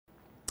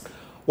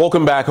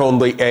Welcome back on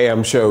the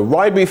AM show.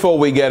 Right before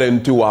we get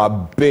into our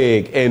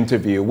big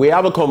interview, we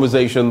have a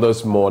conversation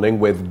this morning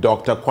with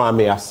Dr.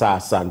 Bawumia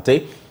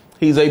Asante.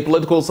 He's a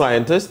political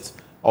scientist,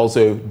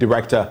 also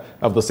director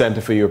of the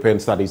Center for European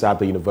Studies at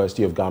the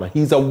University of Ghana.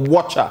 He's a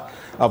watcher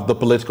of the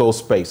political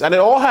space. And it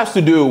all has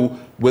to do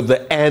with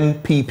the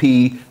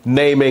NPP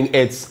naming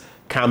its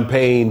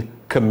campaign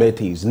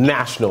committees,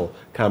 national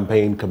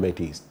campaign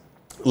committees.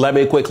 Let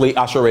me quickly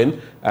usher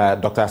in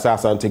Dr.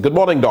 Asante. Good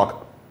morning,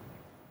 Doc.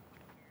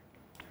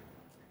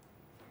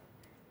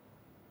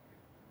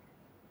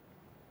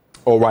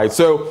 All right,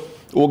 so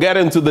we'll get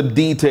into the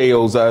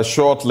details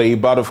shortly,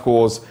 but of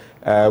course,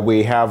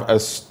 we have a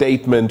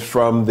statement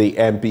from the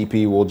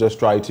NPP. We'll just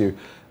try to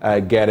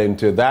get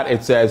into that.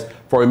 It says,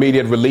 for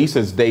immediate release,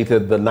 it's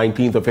dated the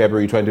 19th of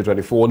February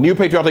 2024, New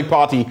Patriotic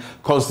Party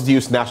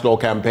constitutes national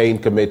campaign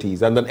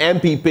committees. And the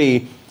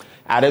NPP,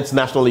 at its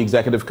National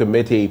Executive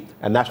Committee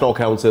and National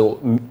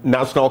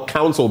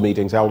Council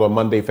meetings held on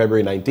Monday,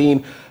 February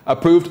 19,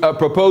 approved a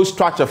proposed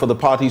structure for the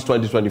party's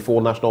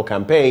 2024 national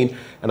campaign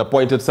and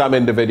appointed some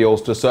individuals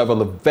to serve on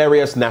the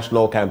various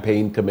national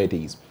campaign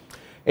committees.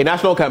 A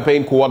national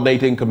campaign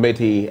coordinating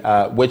committee,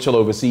 which shall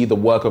oversee the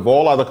work of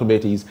all other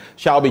committees,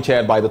 shall be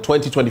chaired by the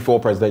 2024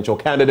 presidential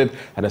candidate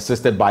and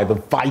assisted by the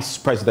vice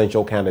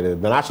presidential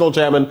candidate. The national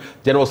chairman,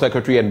 general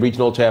secretary, and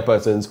regional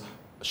chairpersons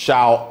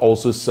shall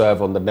also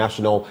serve on the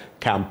National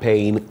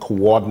Campaign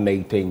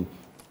Coordinating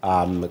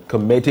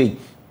Committee.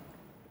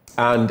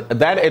 And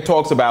then it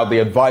talks about the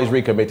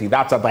advisory committee.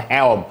 That's at the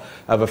helm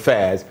of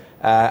affairs.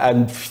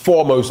 And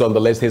foremost on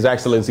the list, His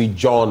Excellency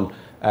John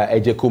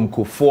Ejekum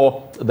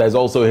Kufuor. There's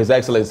also His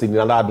Excellency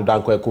Nana Addo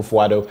Dankwa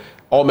Akufo-Addo.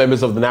 All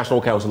members of the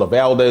National Council of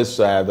Elders,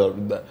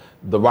 the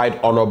Right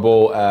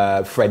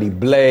Honourable Freddie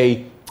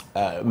Blay,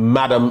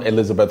 Madam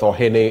Elizabeth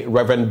Ohene,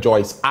 Reverend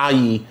Joyce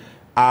Ayi,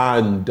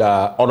 and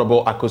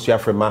Honorable Akosua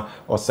Frema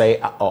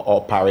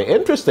or Parry.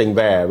 Interesting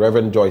there,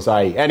 Reverend Joyce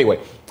Ayi.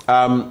 Anyway,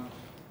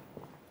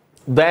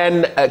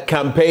 then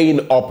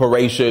campaign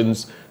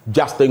operations,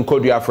 Justin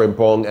Kodua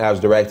Frimpong as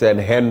director and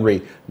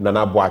Henry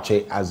Nana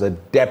Boakye as a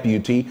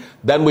deputy.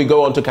 Then we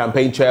go on to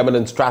campaign chairman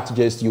and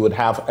strategist. You would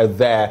have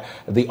there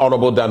the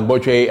Honorable Dan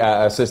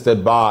Botwe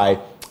assisted by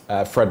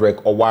Frederick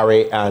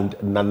Oware and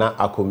Nana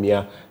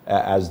Akumia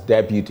as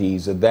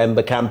deputies. Then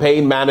the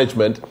campaign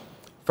management,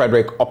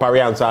 Frederick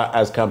Opariansa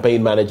as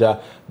campaign manager,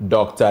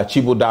 Dr.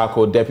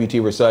 Chibudako,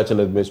 Deputy Research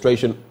and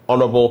Administration,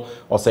 Honorable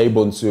Osei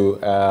Bonsu,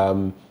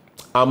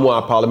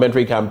 Amwa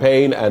Parliamentary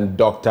Campaign, and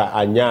Dr.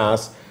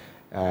 Anyas,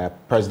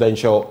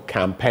 Presidential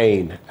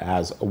Campaign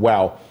as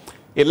well.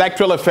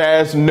 Electoral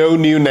Affairs, no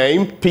new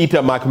name. Peter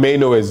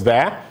McMahon is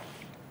there.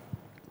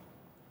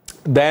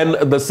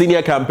 Then the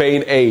senior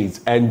campaign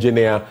aides,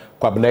 Engineer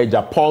Kwabena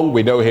Japong.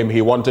 We know him.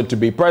 He wanted to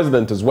be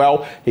president as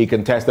well. He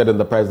contested in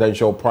the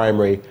presidential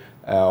primary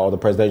or the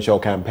presidential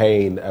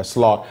campaign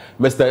slot.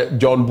 Mr.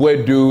 John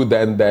Bwedu,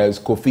 then there's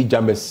Kofi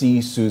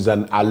Jamesi,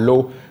 Susan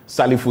Allo,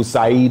 Salifu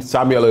Said,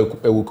 Samuel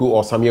Ewuku,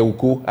 or Samuel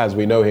Ewuku, as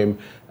we know him,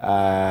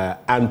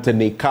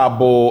 Anthony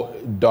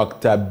Kabo,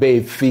 Dr.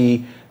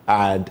 Befi,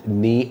 and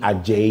Ni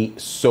Ajay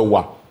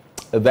Sowa.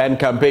 Then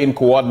campaign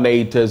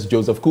coordinators,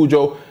 Joseph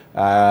Kujo,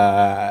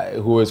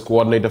 who is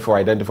coordinator for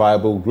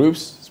identifiable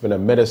groups. He's been a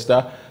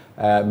minister.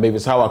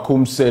 Mavis Hawa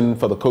Kumsin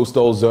for the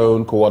coastal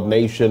zone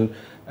coordination.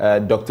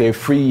 Dr.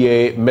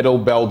 Friye, Middle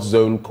Belt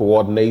Zone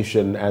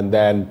Coordination, and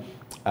then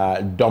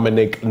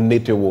Dominic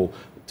Nitiwo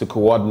to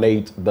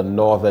coordinate the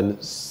northern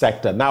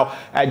sector. Now,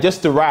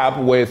 just to wrap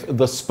with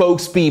the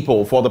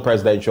spokespeople for the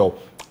presidential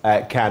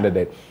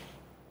candidate,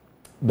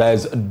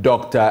 there's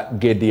Dr.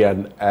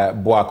 Gideon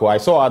Boako. I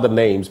saw other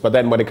names, but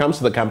then when it comes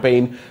to the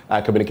campaign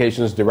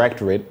communications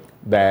directorate,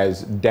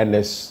 there's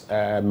Dennis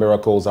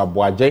Miracles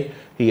Abwaje.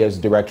 He is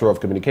Director of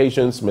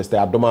Communications. Mr.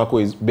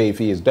 Abdomako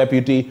Befi is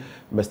Deputy.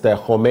 Mr.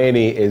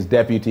 Khomeini is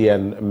Deputy.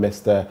 And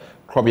Mr.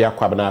 Krobia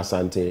Kwabena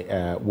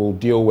Asante will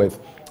deal with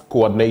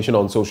coordination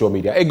on social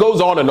media. It goes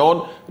on and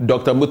on.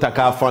 Dr.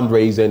 Mutaka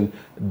Fundraising,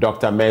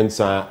 Dr.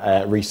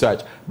 Mensa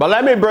Research. But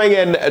let me bring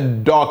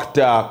in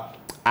Dr.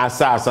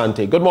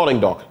 Asante. Good morning,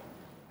 Doc.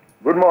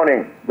 Good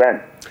morning, Ben.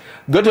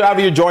 Good to have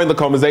you join the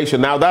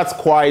conversation. Now, that's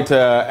quite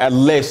a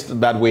list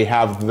that we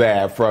have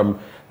there from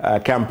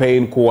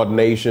campaign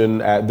coordination.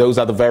 Those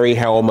are the very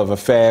helm of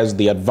affairs,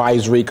 the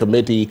advisory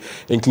committee,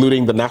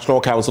 including the National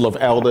Council of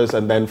Elders,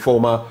 and then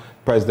former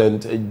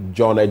President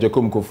John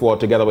Ejekum Kufuor,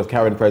 together with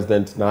current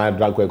President Nana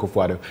Addo Dankwa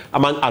Akufo-Addo,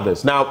 among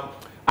others. Now,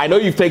 I know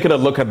you've taken a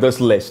look at this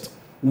list.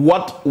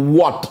 What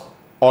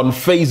on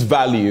face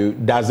value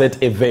does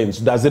it evince,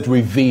 does it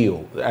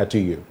reveal to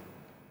you?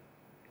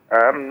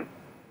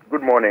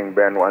 Good morning,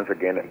 Ben, once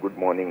again, and good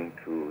morning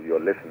to your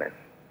listeners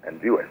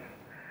and viewers.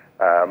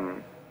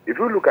 If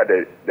you look at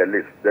the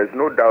list, there's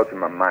no doubt in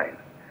my mind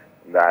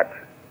that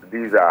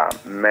these are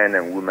men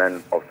and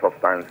women of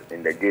substance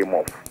in the game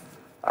of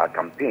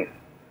campaign.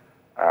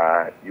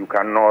 You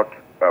cannot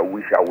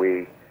wish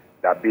away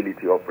the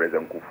ability of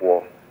President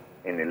Kufuor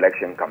in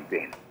election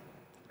campaign.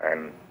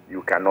 And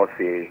you cannot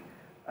say,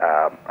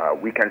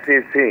 we can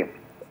say same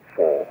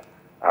for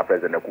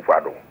President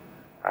Akufo-Addo.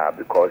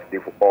 because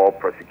they've all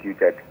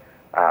prosecuted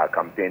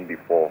campaign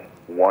before,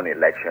 won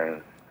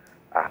elections,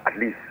 at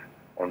least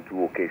on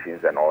 2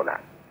 occasions and all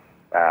that.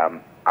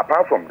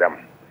 Apart from them,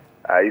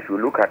 if you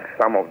look at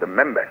some of the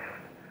members,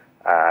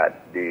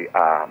 they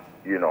are,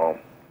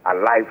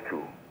 alive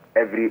to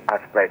every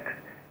aspect,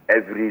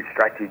 every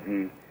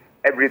strategy,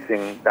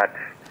 everything that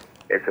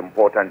is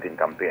important in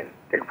campaign.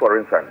 Take, for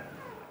instance,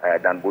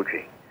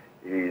 Botwe.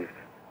 He is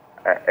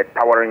a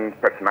towering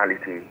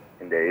personality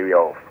in the area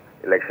of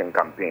election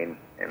campaign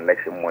and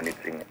election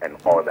monitoring and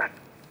all that.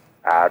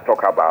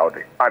 Talk about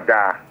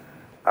other,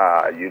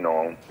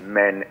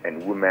 men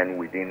and women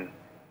within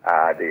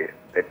the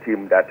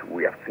team that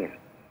we have seen.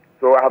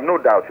 So I have no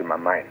doubt in my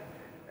mind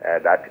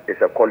that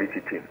it's a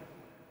quality team.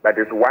 But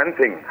it's one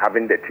thing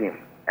having the team,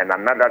 and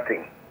another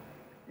thing,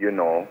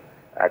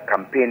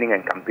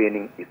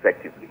 campaigning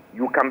effectively.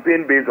 You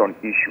campaign based on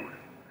issues.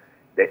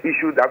 The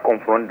issues that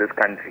confront this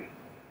country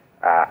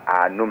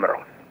are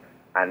numerous,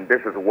 and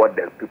this is what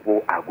the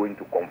people are going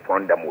to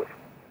confront them with.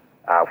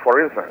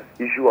 For instance,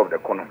 issue of the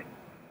economy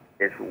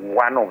is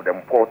one of the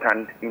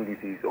important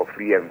indices of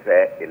free and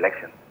fair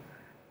election.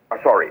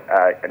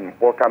 An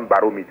important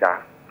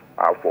barometer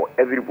for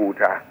every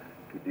voter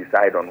to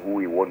decide on who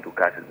he wants to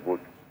cast his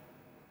vote,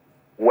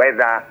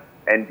 whether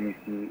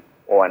NDC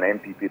or an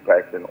NPP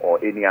person or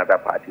any other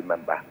party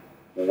member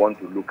who want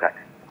to look at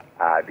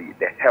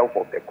the health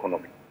of the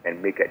economy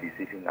and make a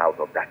decision out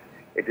of that.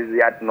 It is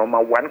the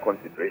number one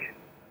consideration.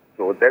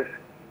 So that's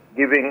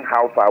given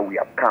how far we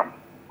have come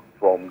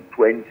from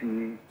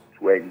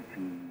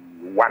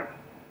 2021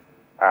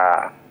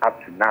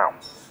 up to now,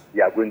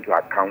 we are going to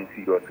account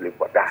seriously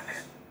for that.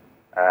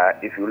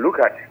 If you look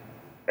at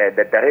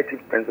the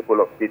directive principle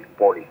of state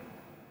policy,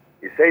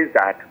 it says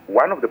that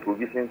one of the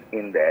provisions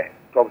in there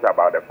talks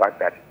about the fact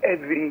that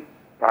every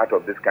part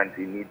of this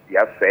country needs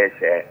their fair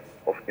share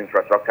of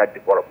infrastructure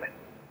development.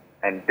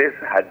 And this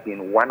has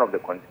been one of the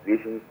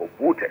considerations for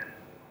voters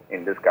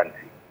in this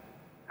country.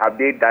 Have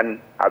they been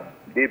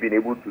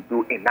able to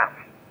do enough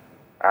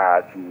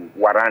to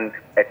warrant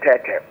a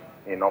third term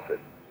in office?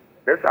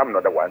 This I'm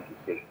not the one to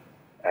say.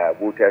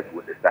 Voters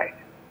will decide.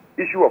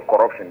 Issue of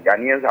corruption,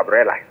 Ghanaians have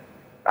realized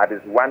that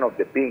is one of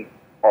the pains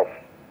of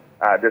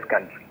this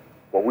country,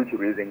 for which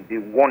reason they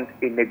want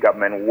any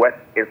government worth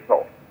its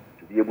salt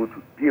to be able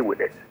to deal with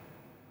it.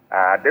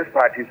 This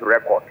party's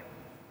record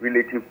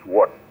relative to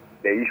what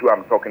the issue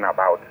I'm talking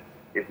about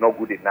is not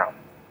good enough,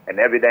 and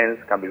evidence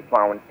can be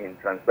found in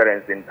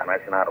Transparency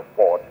International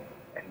report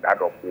and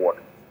that of what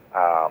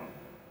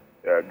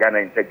Ghana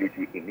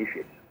Integrity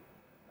Initiative.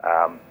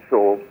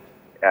 So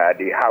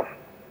they have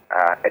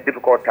a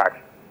difficult task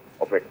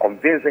of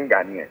convincing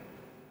Ghanaians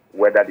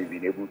whether they've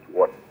been able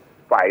to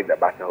fight the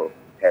battle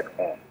head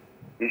on.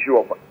 Issue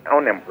of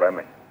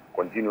unemployment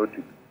continue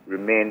to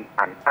remain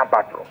an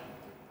albatross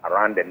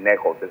around the neck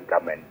of this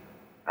government,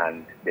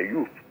 and the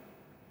youth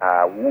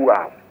who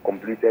have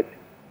completed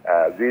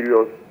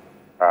various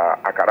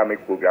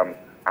academic programs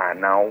are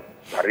now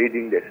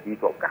parading the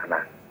streets of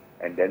Ghana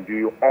and then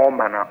doing all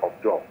manner of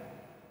jobs.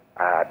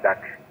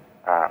 That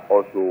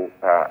also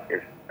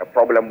is a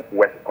problem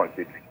worth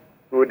considering.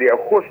 So there are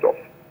a host of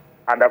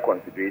other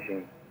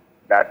considerations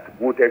that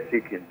voters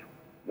take into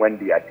when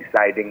they are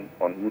deciding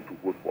on who to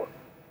vote for.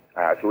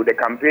 So the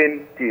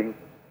campaign team,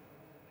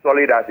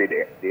 solid as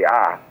they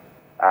are,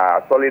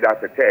 solid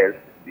as it is,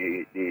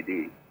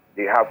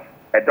 they have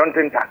a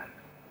daunting task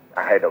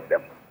ahead of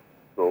them.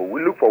 So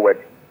we look forward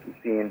to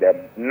seeing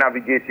them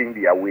navigating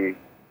their way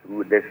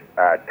through this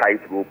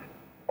tightrope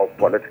of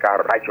political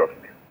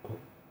righteousness.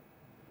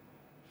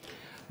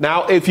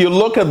 Now, if you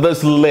look at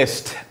this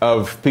list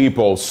of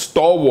people,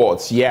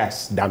 stalwarts,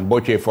 yes, Dan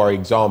Botwe, for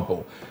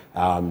example.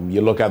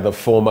 You look at the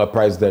former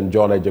president,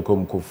 John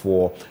Ejekum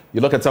Kufuor. You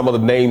look at some of the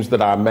names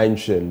that are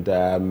mentioned,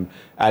 and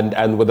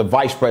with the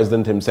vice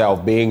president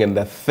himself being in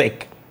the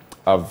thick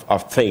of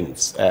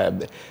things.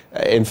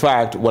 In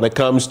fact, when it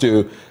comes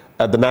to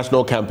the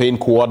National Campaign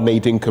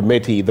Coordinating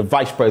Committee, the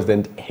vice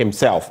president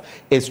himself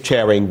is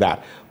chairing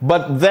that.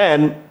 But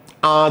then,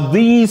 are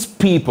these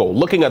people,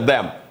 looking at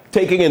them,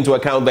 taking into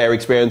account their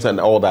experience and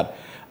all that,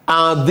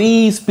 are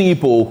these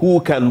people who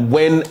can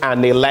win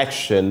an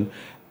election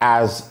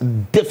as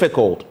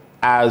difficult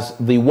as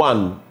the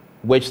one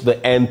which the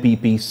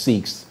NPP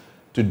seeks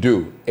to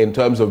do in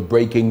terms of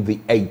breaking the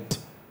 8?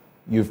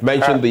 You've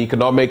mentioned the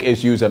economic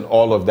issues and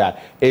all of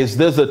that. Is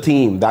this a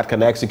team that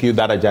can execute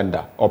that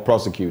agenda or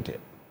prosecute it?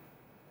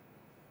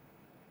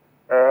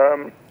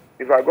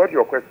 If I got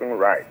your question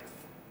right,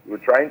 you're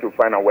trying to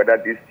find out whether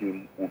this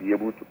team will be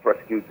able to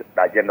prosecute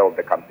the agenda of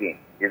the campaign.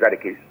 Is that the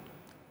case?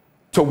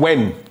 To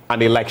win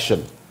an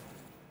election.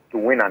 To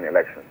win an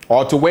election.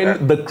 Or to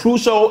win the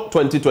crucial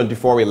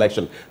 2024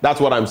 election. That's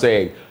what I'm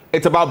saying.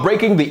 It's about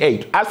breaking the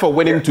 8. As for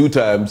winning 2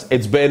 terms,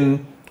 it's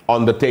been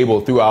on the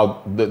table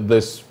throughout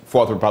this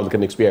Fourth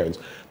Republican experience.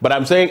 But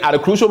I'm saying at a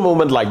crucial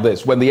moment like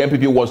this, when the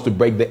NPP wants to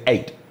break the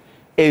 8,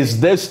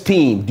 is this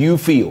team, do you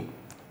feel,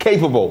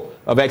 capable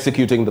of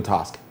executing the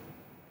task?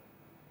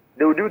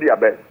 They will do their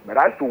best. But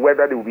as to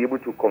whether they will be able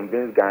to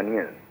convince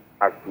Ghanaians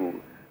as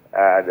to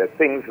the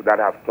things that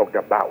I've talked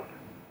about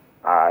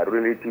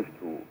relative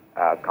to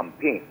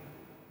campaign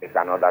is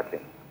another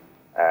thing.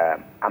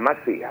 I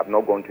must say, I've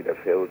not gone to the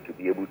field to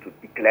be able to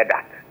declare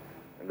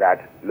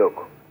that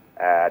look,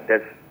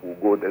 this will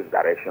go this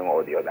direction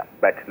or the other.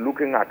 But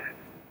looking at,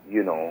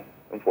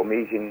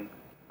 information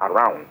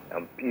around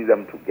and piece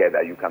them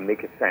together, you can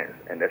make a sense.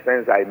 And the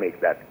sense I make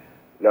that,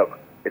 look,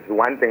 it's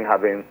one thing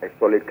having a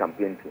solid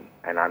campaign team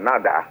and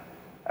another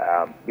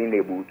being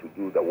able to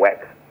do the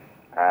work.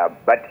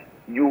 But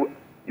you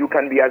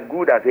can be as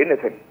good as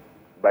anything,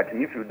 but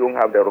if you don't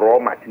have the raw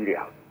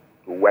material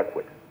to work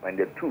with and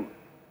the tools,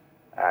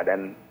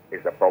 then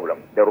it's a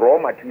problem. The raw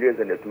materials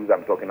and the tools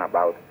I'm talking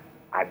about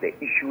are the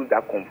issues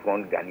that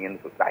confront Ghanaian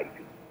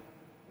society.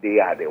 They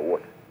are the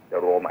what? The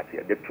raw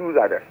material. The tools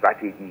are the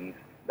strategies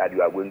that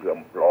you are going to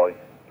employ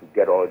to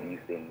get all these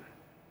things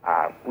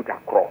put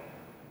across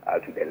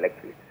to the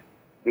electorate.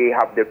 They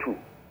have the tools,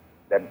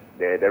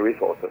 the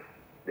resources,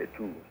 the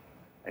tools,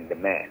 and the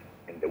men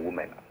and the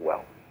women as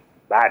well.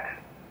 But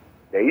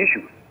the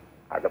issues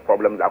are the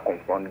problems that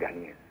confront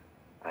Ghanaians.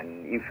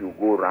 And if you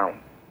go around,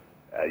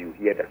 you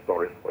hear the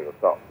stories for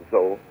yourself.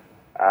 So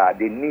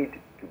they need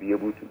to be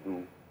able to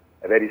do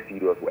a very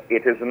serious work.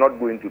 It is not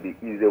going to be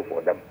easy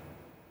for them.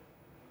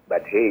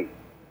 But hey,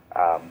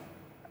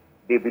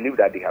 they believe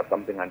that they have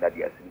something under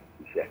their sleeve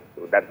to share.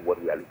 So that's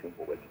what we are looking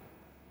forward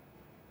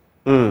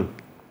to.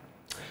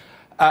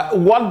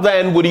 What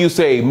then would you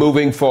say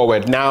moving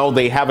forward? Now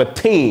they have a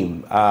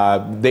team.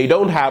 They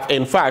don't have,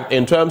 in fact,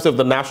 in terms of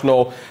the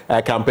National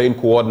Campaign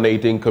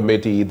Coordinating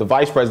Committee, the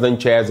Vice President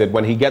chairs it.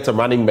 When he gets a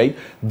running mate,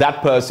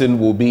 that person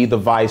will be the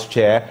Vice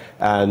Chair,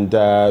 and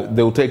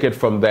they'll take it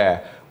from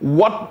there.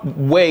 What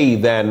way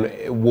then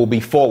will be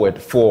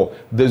forward for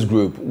this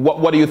group?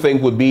 What do you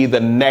think would be the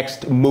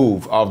next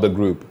move of the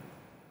group?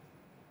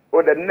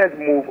 Well, the next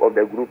move of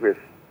the group is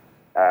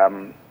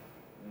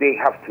they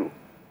have to.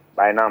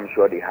 By now, I'm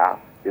sure they have.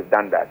 They've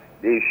done that.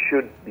 They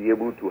should be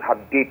able to have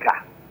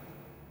data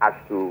as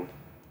to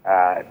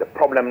the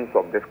problems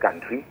of this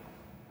country,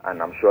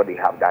 and I'm sure they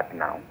have that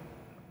now.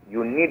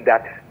 You need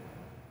that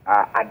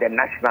at the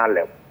national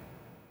level.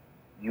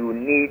 You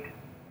need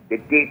the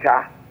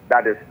data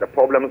that is the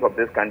problems of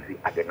this country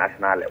at the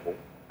national level,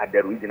 at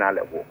the regional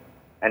level,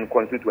 and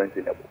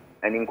constituency level.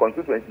 And in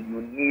constituency, you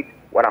need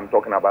what I'm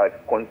talking about,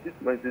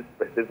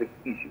 constituency-specific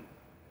issues.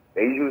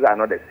 The issues are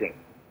not the same.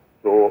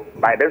 So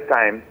by this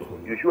time,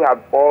 you should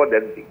have all the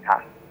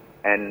data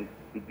and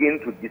begin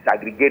to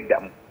disaggregate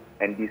them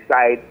and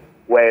decide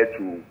where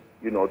to,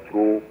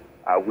 throw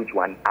which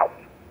one out.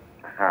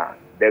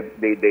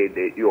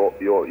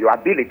 Your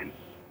ability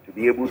to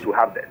be able to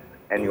have this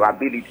and your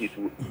ability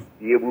to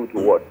be able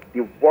to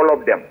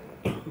develop them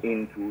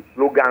into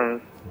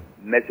slogans,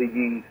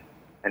 messages,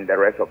 and the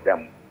rest of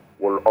them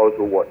will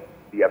also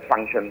be a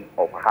function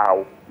of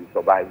how you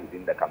survive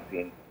within the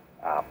campaign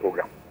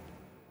program.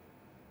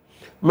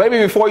 Maybe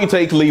before you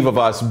take leave of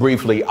us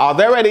briefly, are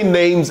there any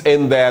names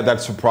in there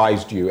that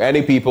surprised you?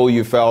 Any people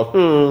you felt,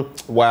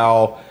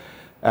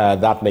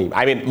 that name?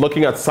 I mean,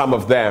 looking at some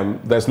of them,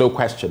 there's no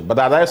question. But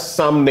are there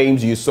some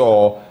names you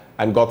saw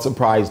and got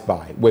surprised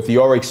by with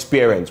your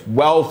experience,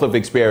 wealth of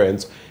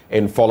experience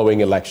in following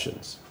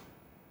elections?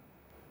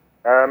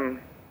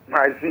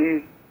 I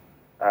see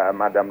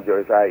Madam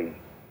Joyce,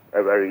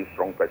 a very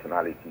strong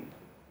personality.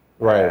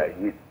 Right.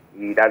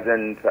 He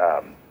doesn't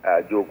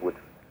joke with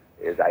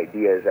his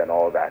ideas and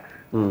all that.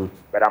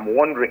 But I'm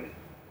wondering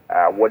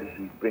what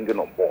he's bringing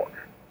on board.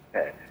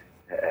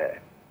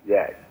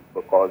 Yes,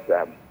 because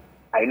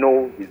I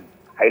know he's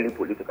highly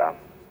political.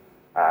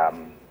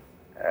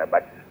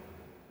 But,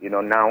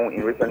 now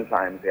in recent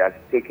times, he has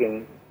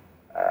taken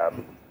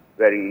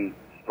very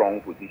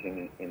strong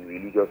position in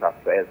religious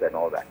affairs and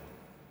all that.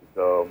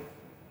 So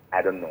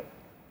I don't know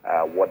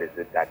what is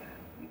it that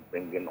he's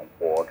bringing on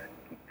board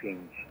to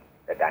change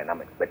the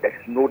dynamics. But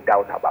there's no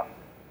doubt about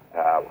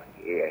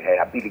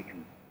her ability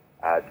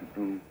to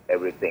do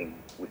everything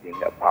within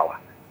her power.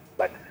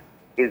 But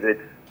is it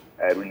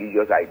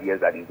religious ideas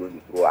that he's going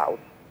to throw out,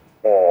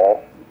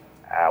 or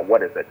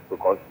what is it?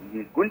 Because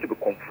he's going to be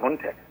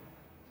confronted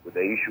with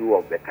the issue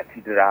of the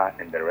cathedral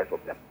and the rest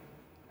of them.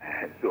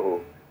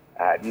 So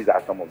these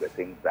are some of the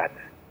things that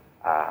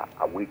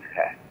await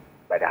her.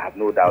 But I have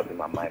no doubt in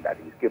my mind that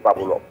he's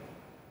capable of,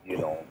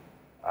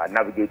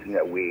 navigating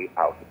a way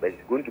out. But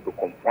he's going to be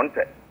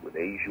confronted with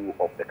the issue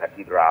of the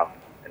cathedral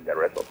and the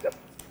rest of them.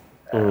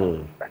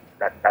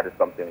 That is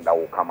something that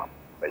will come up.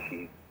 But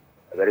she's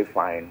a very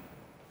fine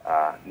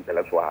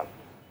intellectual,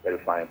 very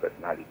fine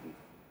personality.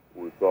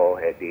 We saw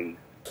her days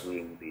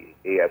during the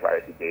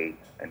AFRC days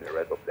and the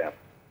rest of them.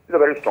 She's a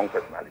very strong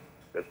personality,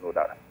 there's no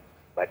doubt.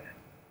 But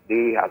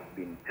they have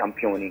been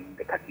championing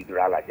the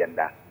cathedral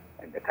agenda,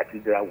 and the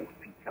cathedral will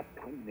feature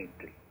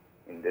prominently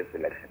in this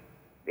election.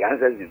 The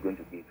answer she's going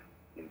to give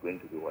is going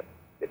to be one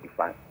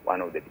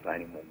of the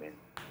defining moments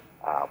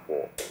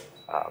for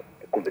a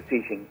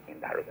conversation in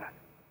that regard.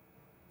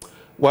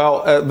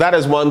 Well, that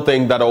is one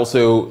thing that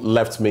also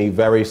left me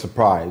very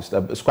surprised,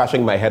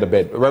 scratching my head a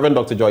bit. Reverend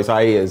Dr. Joyce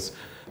Aye is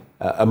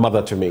a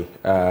mother to me.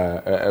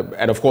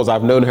 And of course,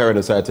 I've known her in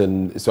a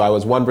certain... So I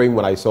was wondering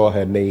when I saw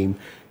her name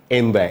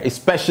in there,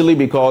 especially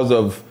because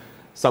of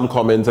some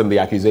comments and the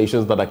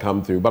accusations that have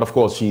come through. But of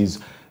course, she's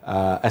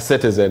a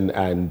citizen,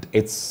 and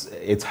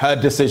it's her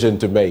decision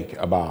to make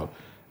about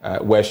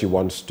where she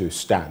wants to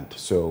stand.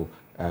 So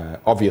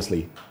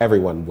obviously,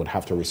 everyone would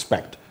have to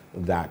respect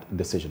that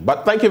decision.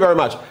 But thank you very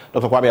much,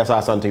 Dr. Kwame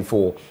Asah-Asante,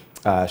 for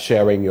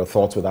sharing your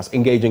thoughts with us,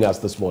 engaging us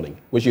this morning.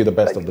 Wish you the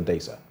best of the day,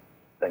 sir.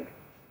 Thank you.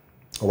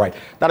 All right.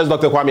 That is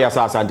Dr. Kwame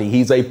Asah-Asante.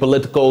 He's a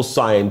political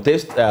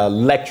scientist,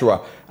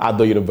 lecturer at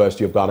the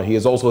University of Ghana. He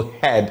is also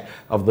head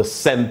of the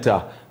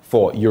Center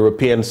for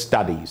European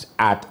Studies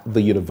at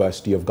the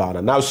University of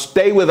Ghana. Now,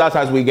 stay with us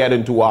as we get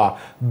into our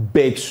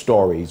big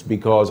stories,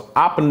 because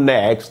up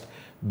next,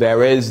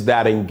 there is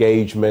that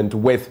engagement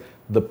with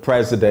the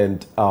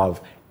president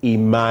of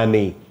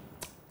Imani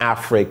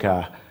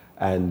Africa,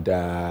 and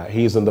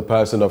he's in the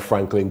person of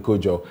Franklin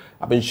Cudjoe.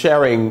 I've been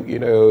sharing,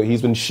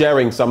 he's been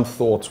sharing some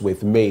thoughts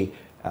with me.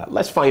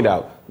 Let's find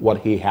out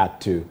what he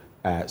had to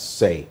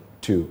say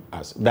to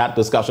us. That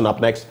discussion up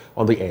next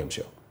on The AM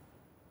Show.